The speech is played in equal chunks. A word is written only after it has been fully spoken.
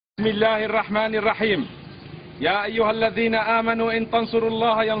بسم الله الرحمن الرحيم. يا أيها الذين آمنوا إن تنصروا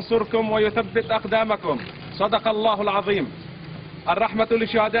الله ينصركم ويثبت أقدامكم. صدق الله العظيم. الرحمة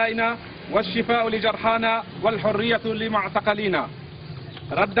لشهدائنا والشفاء لجرحانا والحرية لمعتقلينا.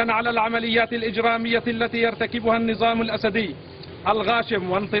 ردا على العمليات الإجرامية التي يرتكبها النظام الأسدي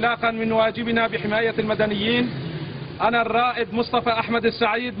الغاشم وانطلاقا من واجبنا بحماية المدنيين، أنا الرائد مصطفى أحمد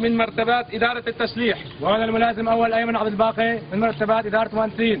السعيد من مرتبات إدارة التسليح، وأنا الملازم أول أيمن عبد الباقي من مرتبات إدارة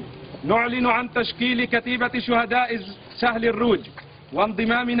مهندسين. نعلن عن تشكيل كتيبة شهداء سهل الروج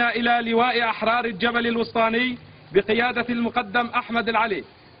وانضمامنا إلى لواء أحرار الجبل الوسطاني بقيادة المقدم أحمد العلي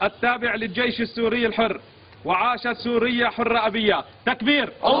التابع للجيش السوري الحر. وعاشت سوريا حرة أبية.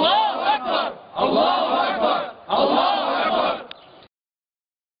 تكبير. الله أكبر الله أكبر الله أكبر.